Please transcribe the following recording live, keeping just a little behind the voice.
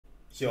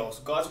Yo,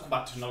 so guys, welcome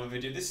back to another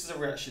video. This is a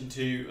reaction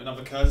to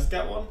another Curtis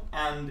Get one,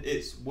 and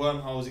it's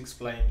Wormholes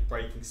Explained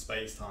Breaking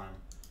Space-Time.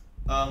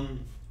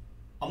 I'm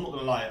not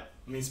gonna lie,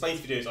 I mean space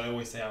videos I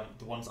always say are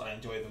the ones I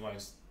enjoy the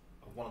most,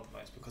 or one of the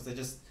most, because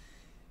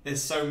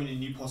there's so many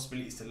new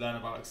possibilities to learn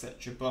about,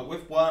 etc. But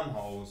with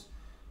wormholes,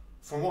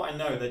 from what I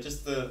know, they're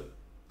just I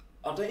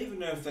don't even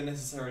know if they're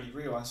necessarily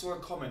real. I saw a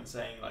comment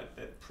saying like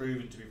they're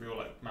proven to be real,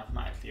 like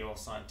mathematically or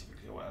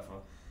scientifically or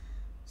whatever.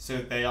 So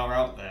they are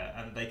out there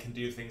and they can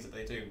do things that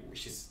they do,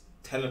 which is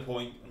not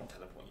teleport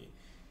you.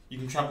 You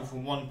can travel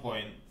from one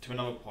point to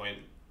another point,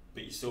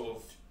 but you sort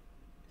of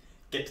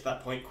get to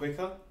that point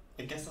quicker.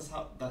 I guess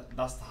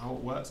that's how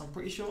it works, I'm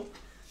pretty sure.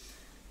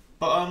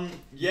 But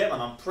yeah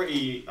man, I'm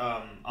pretty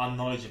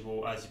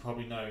unknowledgeable, as you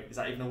probably know. Is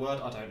that even a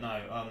word? I don't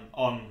know.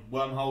 On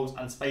wormholes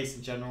and space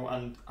in general,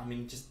 and I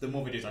mean just the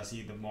more videos I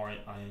see, the more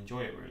I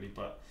enjoy it really.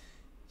 But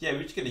yeah,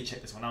 we're just gonna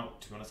check this one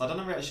out, to be honest. I done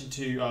a reaction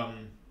to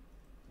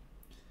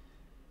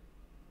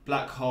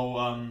black hole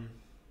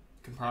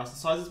comparison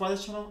sizes by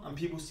this channel, and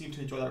people seem to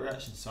enjoy that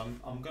reaction, so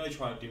I'm going to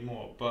try and do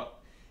more. But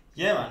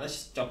yeah man, let's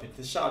just jump into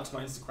this. Shout out to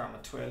my Instagram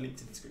and Twitter,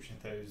 linked in the description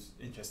for those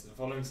interested in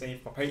following. Same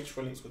for my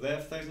Patreon, links were there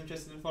for those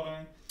interested in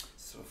following.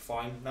 So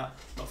fine, not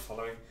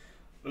following.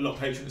 A lot of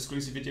Patreon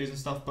exclusive videos and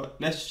stuff, but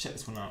let's just check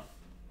this one out.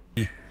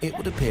 It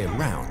would appear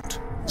round,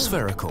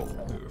 spherical.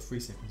 3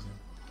 seconds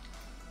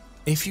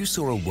in. If you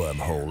saw a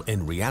wormhole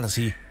in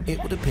reality,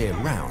 it would appear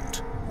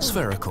round,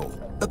 spherical,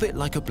 a bit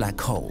like a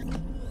black hole.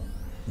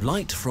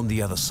 Light from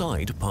the other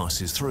side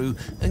passes through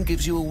and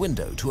gives you a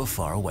window to a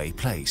faraway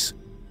place.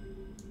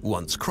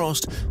 Once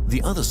crossed,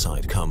 the other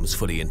side comes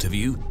fully into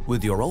view,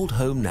 with your old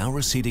home now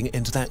receding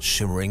into that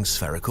shimmering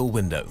spherical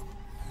window.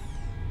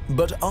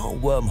 But are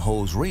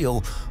wormholes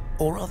real,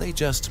 or are they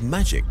just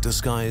magic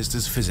disguised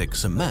as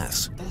physics and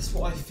maths? That's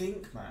what I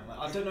think, man. Like,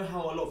 I don't know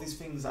how a lot of these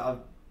things that are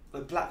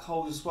like black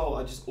holes as well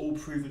are just all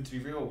proven to be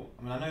real.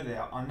 I mean, I know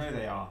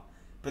they are,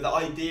 but the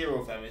idea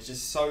of them is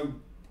just so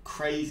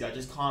crazy. I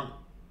just can't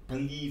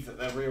believe that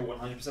they're real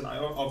 100%.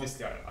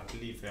 Obviously I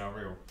believe they are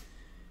real,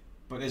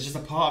 but there's just a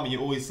part of me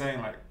always saying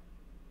like,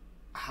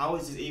 how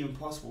is this even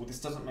possible? This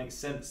doesn't make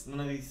sense.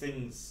 None of these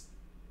things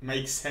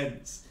make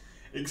sense.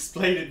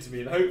 Explain it to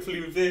me, and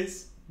hopefully with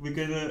this we're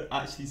gonna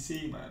actually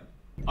see, man.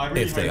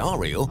 Really if they are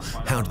real,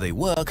 how do they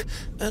work,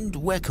 and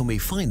where can we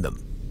find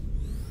them?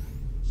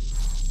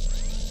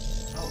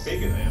 How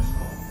big are they?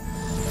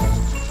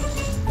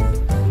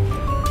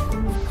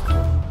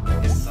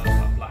 I guess sounds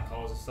like black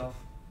holes and stuff.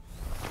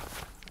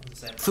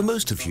 For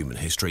most of human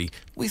history,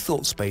 we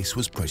thought space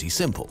was pretty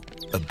simple,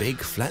 a big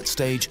flat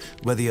stage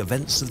where the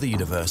events of the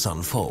universe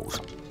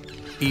unfold.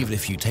 Even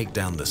if you take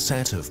down the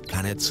set of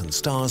planets and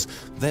stars,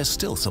 there's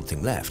still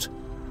something left.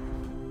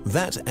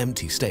 That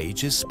empty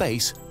stage is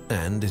space,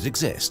 and it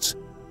exists,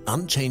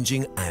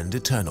 unchanging and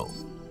eternal.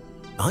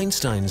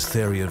 Einstein's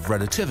theory of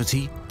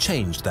relativity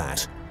changed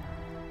that.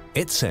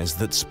 It says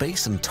that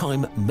space and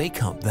time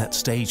make up that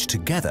stage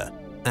together,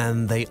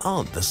 and they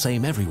aren't the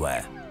same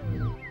everywhere.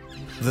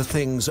 The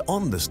things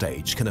on the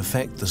stage can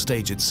affect the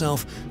stage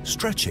itself,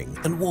 stretching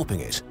and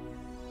warping it.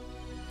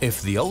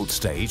 If the old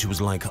stage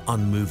was like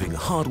unmoving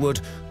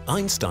hardwood,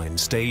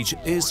 Einstein's stage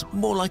is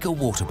more like a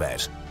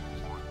waterbed.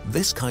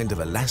 This kind of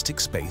elastic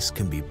space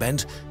can be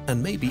bent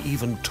and maybe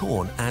even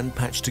torn and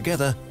patched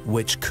together,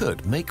 which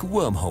could make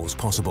wormholes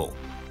possible.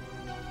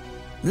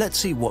 Let's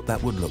see what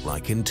that would look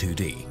like in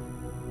 2D.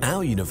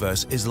 Our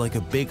universe is like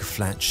a big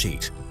flat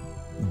sheet.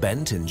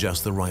 Bent in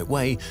just the right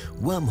way,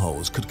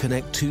 wormholes could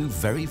connect two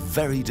very,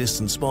 very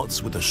distant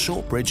spots with a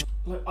short bridge.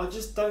 Like, I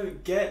just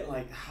don't get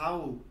like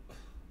how.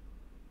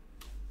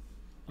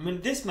 I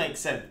mean, this makes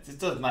sense. This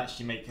doesn't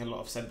actually make a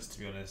lot of sense, to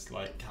be honest,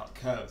 like how it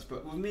curves.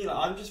 But with me, like,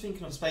 I'm just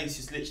thinking of space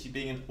just literally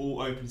being an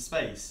all open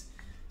space.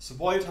 So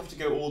why would you have to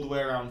go all the way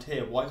around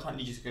here? Why can't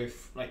you just go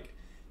like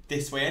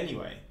this way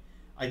anyway?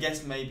 I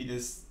guess maybe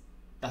that's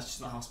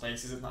just not how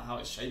space is. It's not how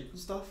it's shaped and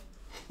stuff.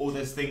 Or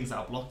there's things that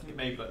are blocking it.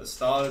 Maybe like the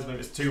stars. Maybe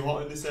it's too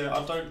hot in this area.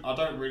 I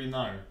don't really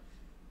know.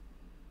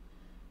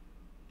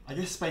 I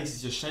guess space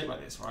is just shaped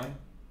like this, right?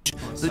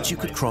 That you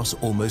could cross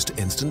almost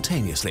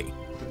instantaneously,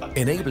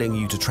 enabling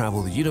you to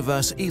travel the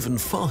universe even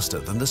faster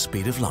than the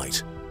speed of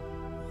light.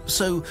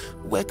 So,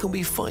 where can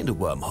we find a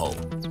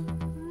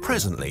wormhole?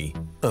 Presently,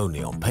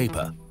 only on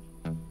paper.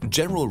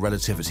 General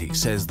relativity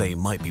says they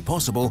might be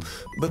possible,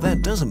 but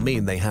that doesn't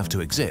mean they have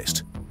to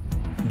exist.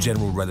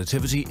 General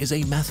relativity is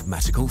a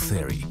mathematical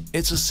theory.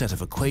 It's a set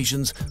of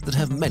equations that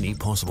have many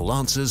possible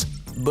answers,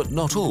 but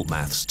not all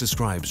maths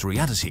describes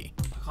reality.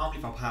 I can't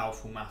believe how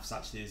powerful maths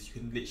actually is. You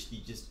can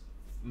literally just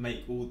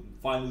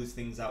find all these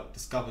things out,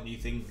 discover new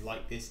things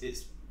like this.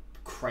 It's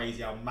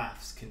crazy how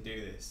maths can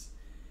do this.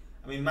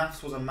 I mean,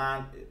 maths was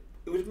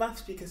it was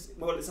maths because,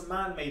 well, it's a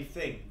man-made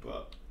thing,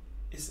 but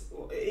it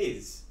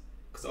is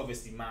because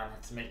obviously man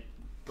had to make,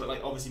 but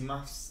like obviously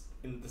maths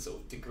in the sort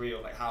of degree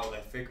of like how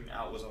they're figuring it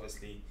out was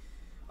obviously,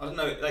 I don't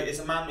know, like it's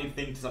a man-made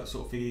thing to like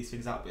sort of figure these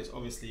things out, but it's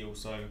obviously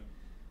also,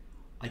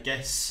 I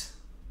guess,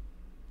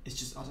 it's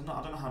just, I don't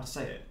know how to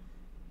say it.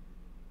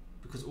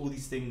 Because all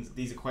these things,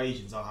 these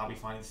equations are how we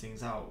find these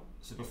things out.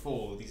 So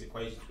before, these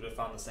equations would have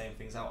found the same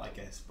things out, I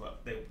guess,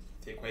 but the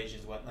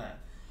equations weren't there.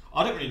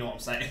 I don't really know what I'm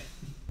saying.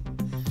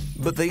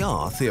 But they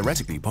are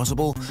theoretically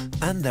possible,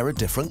 and there are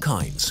different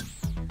kinds.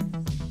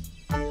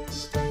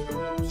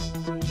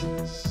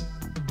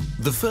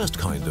 The first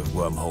kind of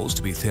wormholes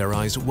to be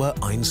theorized were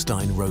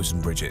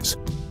Einstein-Rosen bridges.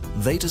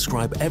 They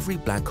describe every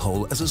black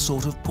hole as a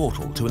sort of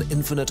portal to an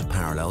infinite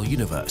parallel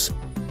universe.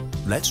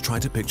 Let's try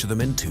to picture them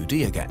in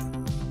 2D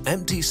again.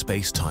 Empty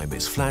space-time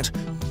is flat,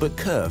 but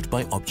curved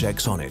by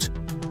objects on it.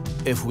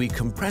 If we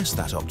compress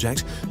that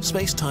object,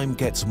 space-time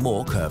gets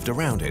more curved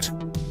around it.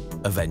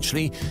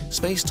 Eventually,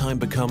 space-time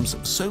becomes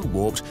so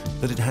warped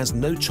that it has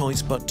no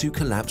choice but to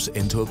collapse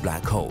into a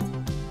black hole.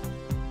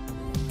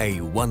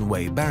 A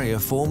one-way barrier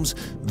forms,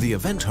 the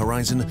event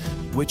horizon,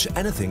 which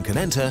anything can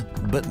enter,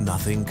 but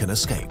nothing can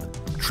escape,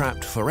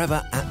 trapped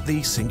forever at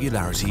the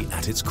singularity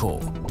at its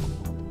core.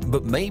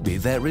 But maybe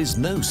there is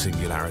no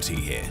singularity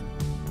here.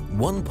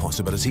 One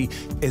possibility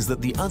is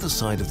that the other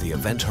side of the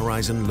event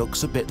horizon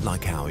looks a bit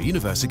like our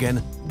universe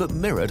again, but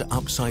mirrored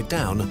upside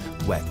down,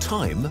 where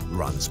time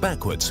runs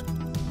backwards.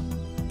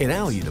 In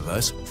our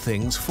universe,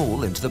 things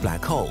fall into the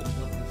black hole.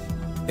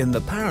 In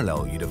the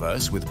parallel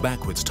universe with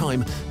backwards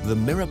time, the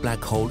mirror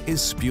black hole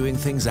is spewing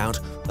things out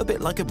a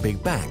bit like a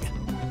Big Bang.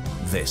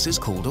 This is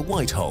called a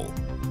white hole.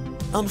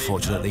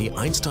 Unfortunately,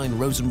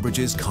 Einstein-Rosen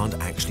bridges can't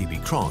actually be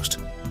crossed.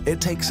 It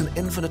takes an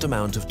infinite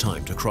amount of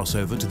time to cross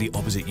over to the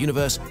opposite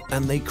universe,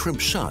 and they crimp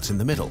shut in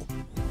the middle.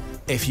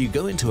 If you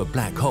go into a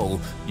black hole,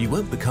 you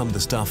won't become the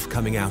stuff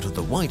coming out of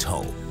the white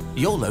hole.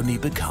 You'll only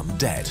become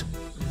dead.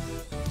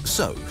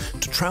 So,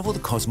 to travel the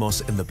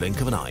cosmos in the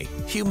blink of an eye,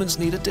 humans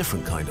need a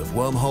different kind of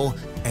wormhole,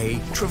 a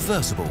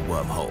traversible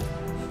wormhole.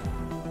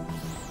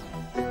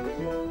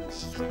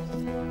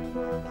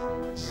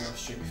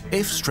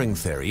 If string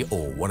theory,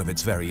 or one of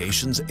its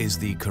variations, is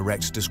the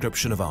correct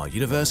description of our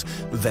universe,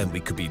 then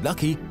we could be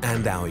lucky,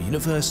 and our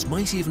universe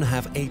might even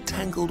have a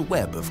tangled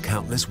web of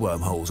countless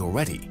wormholes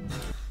already.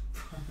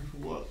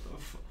 What the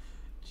fuck?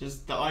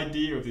 Just the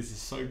idea of this is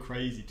so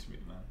crazy to me,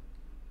 man.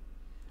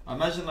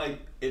 Imagine,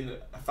 like, in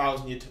a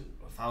thousand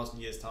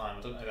years time,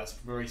 I don't know, that's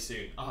very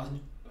soon,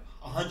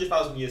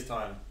 100,000 years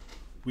time,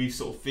 we've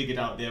sort of figured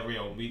out they're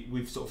real.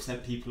 We've sort of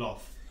sent people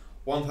off.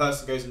 One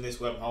person goes in this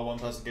wormhole, one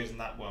person goes in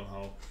that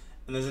wormhole,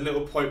 and there's a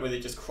little point where they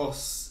just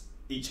cross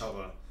each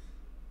other.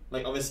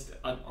 Like,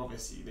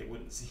 obviously they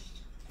wouldn't see,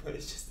 but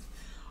it's just,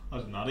 I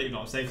don't know what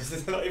I'm saying,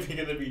 because they're not even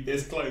going to be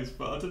this close,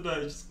 but I don't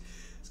know, it's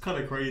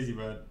kind of crazy,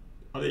 man.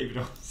 I don't even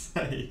know what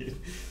I'm saying.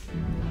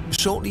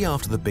 Shortly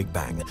after the Big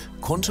Bang,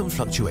 quantum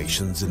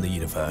fluctuations in the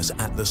universe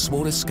at the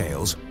smallest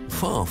scales,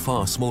 far,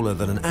 far smaller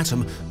than an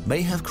atom,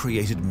 may have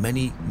created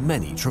many,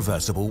 many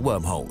traversible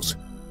wormholes.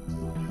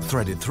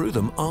 Threaded through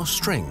them are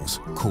strings,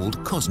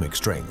 called cosmic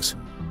strings.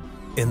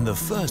 In the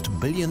first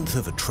billionth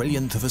of a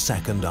trillionth of a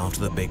second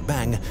after the Big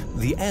Bang,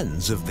 the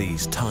ends of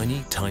these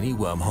tiny, tiny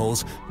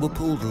wormholes were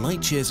pulled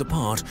light years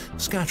apart,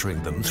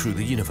 scattering them through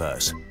the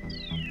universe.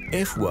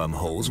 If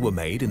wormholes were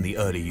made in the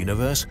early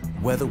universe,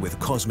 whether with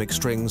cosmic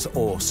strings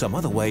or some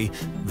other way,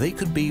 they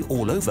could be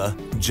all over,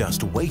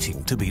 just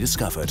waiting to be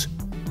discovered.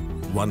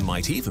 One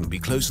might even be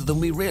closer than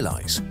we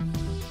realize.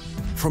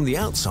 From the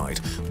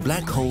outside,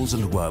 black holes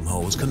and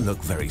wormholes can look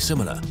very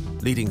similar,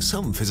 leading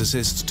some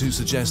physicists to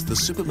suggest the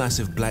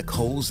supermassive black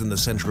holes in the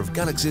center of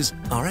galaxies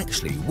are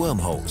actually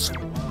wormholes.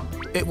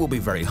 It will be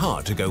very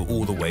hard to go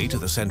all the way to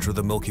the center of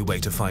the Milky Way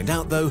to find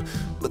out though,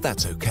 but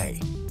that's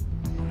okay.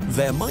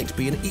 There might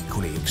be an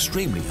equally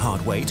extremely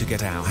hard way to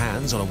get our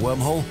hands on a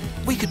wormhole.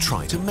 We could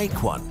try to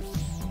make one.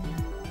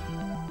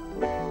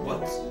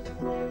 What?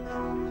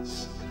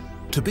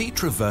 To be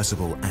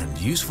traversible and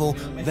useful,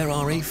 there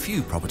are a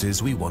few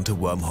properties we want a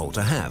wormhole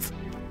to have.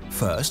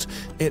 First,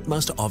 it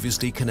must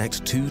obviously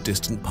connect two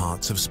distant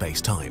parts of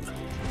space-time,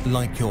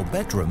 like your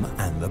bedroom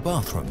and the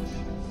bathroom,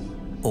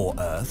 or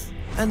Earth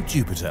and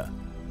Jupiter.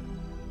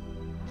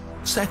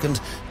 Second,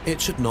 it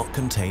should not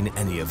contain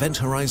any event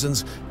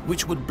horizons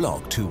which would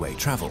block two-way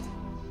travel.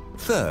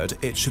 Third,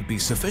 it should be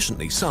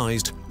sufficiently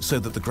sized so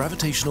that the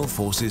gravitational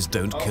forces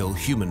don't kill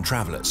human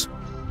travelers.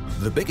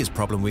 The biggest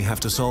problem we have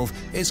to solve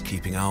is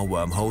keeping our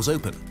wormholes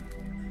open.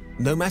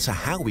 No matter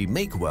how we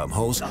make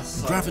wormholes,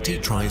 gravity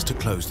tries to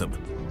close them.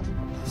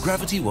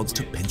 Gravity wants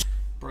to pinch...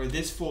 Bro,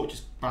 this thought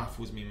just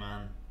baffles me,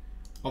 man.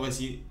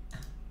 Obviously,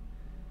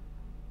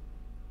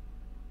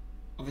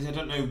 I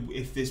don't know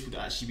if this would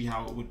actually be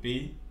how it would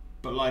be.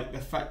 But like the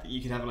fact that you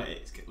could have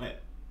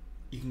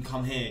you can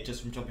come here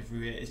just from jumping through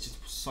here, it's just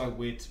so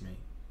weird to me.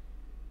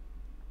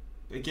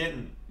 But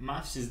again,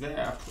 maths is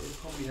there. It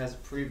probably has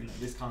proven that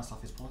this kind of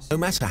stuff is possible. No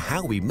matter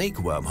how we make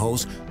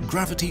wormholes,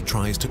 gravity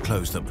tries to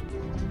close them.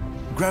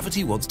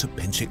 Gravity wants to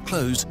pinch it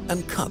closed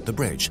and cut the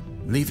bridge,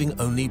 leaving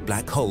only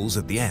black holes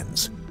at the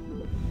ends.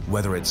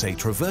 Whether it's a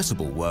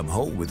traversible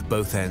wormhole with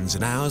both ends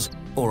in ours,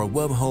 or a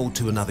wormhole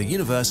to another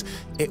universe,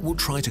 it will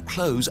try to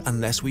close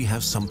unless we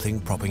have something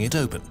propping it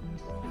open.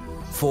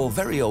 For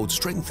very old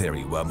string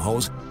theory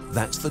wormholes,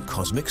 that's the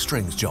cosmic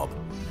strings job.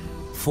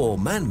 For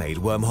man-made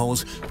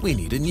wormholes, we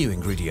need a new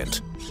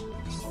ingredient: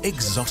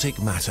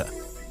 exotic matter.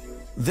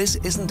 This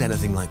isn't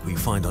anything like we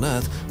find on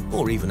Earth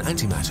or even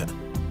antimatter.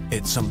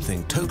 It's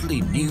something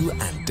totally new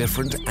and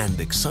different and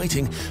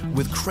exciting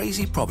with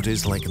crazy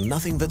properties like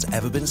nothing that's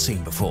ever been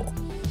seen before.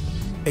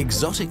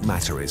 Exotic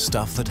matter is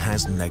stuff that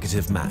has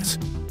negative mass.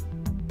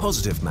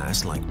 Positive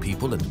mass, like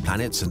people and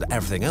planets and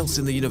everything else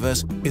in the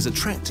universe, is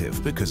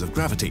attractive because of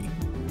gravity.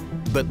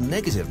 But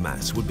negative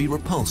mass would be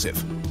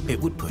repulsive. It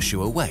would push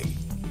you away.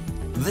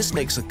 This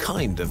makes a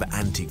kind of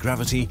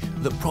anti-gravity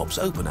that props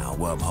open our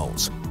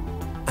wormholes.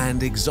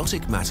 And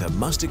exotic matter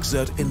must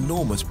exert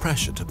enormous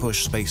pressure to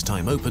push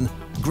space-time open,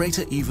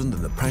 greater even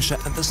than the pressure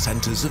at the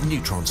centers of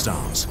neutron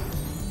stars.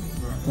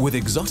 With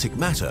exotic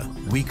matter,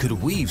 we could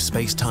weave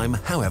space-time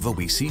however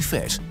we see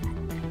fit.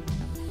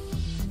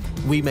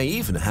 We may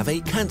even have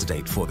a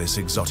candidate for this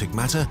exotic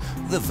matter,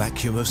 the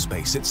vacuum of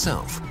space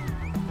itself.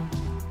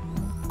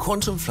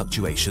 Quantum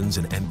fluctuations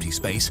in empty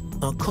space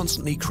are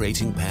constantly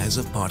creating pairs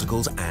of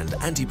particles and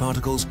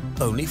antiparticles,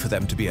 only for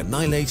them to be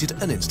annihilated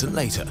an instant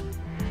later.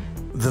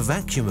 The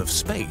vacuum of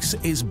space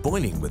is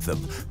boiling with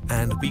them,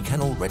 and we can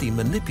already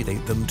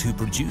manipulate them to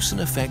produce an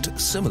effect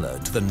similar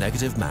to the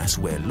negative mass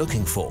we're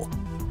looking for.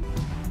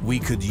 We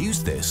could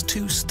use this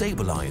to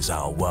stabilize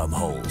our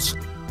wormholes.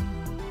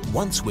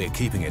 Once we're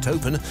keeping it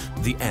open,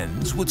 the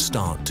ends would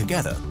start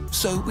together,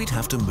 so we'd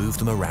have to move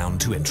them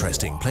around to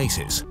interesting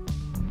places.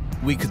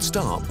 We could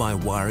start by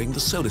wiring the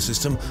solar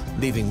system,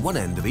 leaving one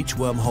end of each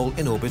wormhole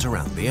in orbit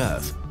around the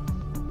Earth.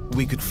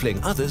 We could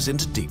fling others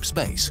into deep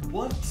space.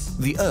 What?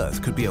 The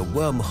Earth could be a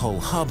wormhole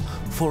hub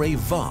for a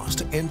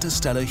vast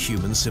interstellar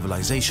human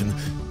civilization,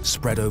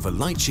 spread over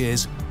light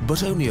years,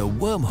 but only a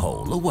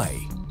wormhole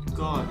away.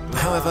 God,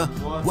 However,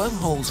 what?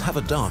 wormholes have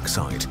a dark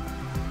side.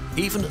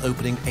 Even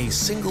opening a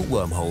single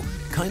wormhole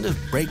kind of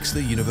breaks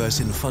the universe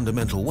in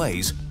fundamental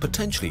ways,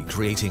 potentially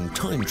creating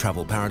time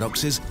travel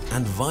paradoxes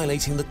and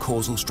violating the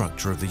causal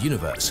structure of the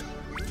universe.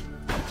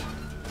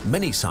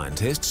 Many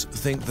scientists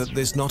think that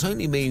this not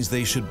only means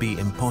they should be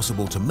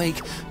impossible to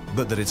make,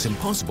 but that it's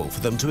impossible for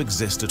them to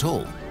exist at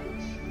all.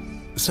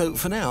 So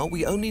for now,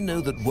 we only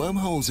know that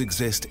wormholes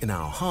exist in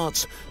our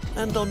hearts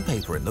and on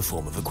paper in the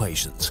form of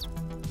equations.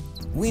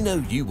 We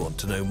know you want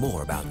to know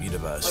more about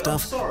universe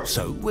stuff,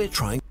 so we're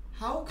trying.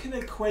 How can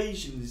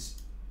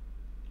equations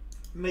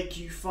make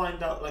you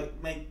find out,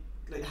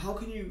 how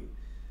can you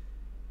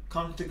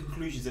come to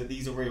conclusions that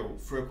these are real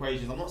through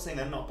equations? I'm not saying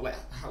they're not, but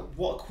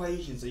what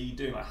equations are you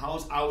doing? Like,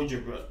 how's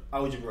algebra,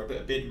 a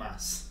bit of bid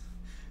mass,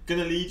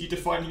 gonna lead you to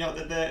finding out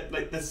that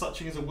there's such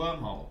thing as a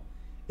wormhole?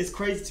 It's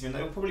crazy to me.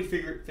 They were probably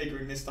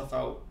figuring this stuff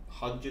out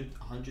 100,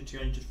 200,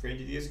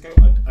 300 years ago,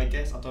 I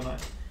guess, I don't know.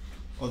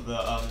 Or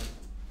the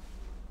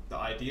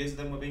ideas of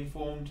them were being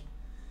formed.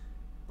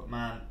 But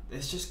man,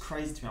 it's just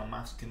crazy to me how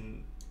maths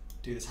can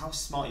do this. How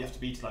smart you have to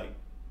be to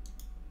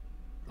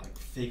like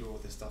figure all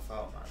this stuff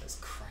out, man. It's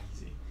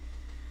crazy.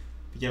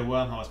 But yeah,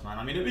 wormholes, man.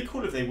 I mean, it'd be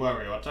cool if they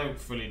were real. I don't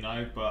fully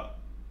know, but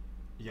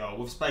yo,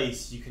 with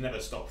space, you can never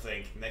stop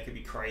thinking. There could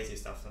be crazier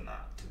stuff than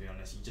that, to be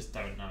honest. You just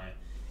don't know.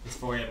 It's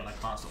 4 AM and I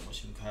can't stop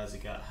watching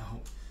Kurzgesagt.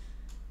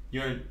 You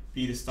won't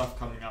be the stuff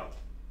coming up.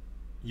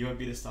 You won't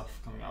be the stuff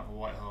coming out of a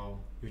white hole.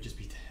 You'll just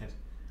be dead.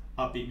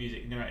 Upbeat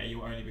music, narrator,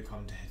 you'll only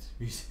become dead.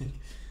 Music.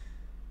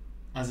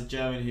 As a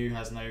German who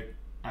has no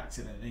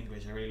accent in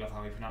English, I really love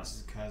how he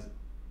pronounces Kurzgesagt.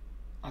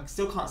 I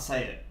still can't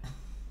say it.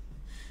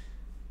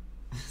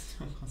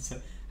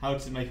 How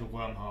to make a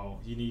wormhole.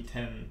 You need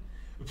 10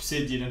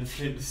 obsidian and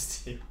flint and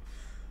steel.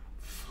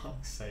 For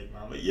fuck's sake,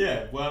 man. But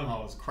yeah,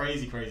 wormholes,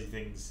 crazy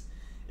things.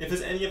 If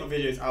there's any other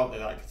videos out there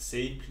that I could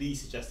see,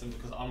 please suggest them,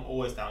 because I'm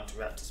always down to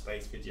react to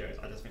space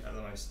videos. I just think they're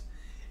the most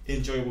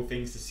enjoyable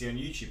things to see on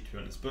YouTube, to be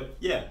honest. But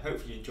yeah,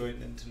 hopefully you enjoyed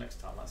it. Until next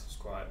time, like,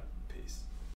 subscribe. Peace.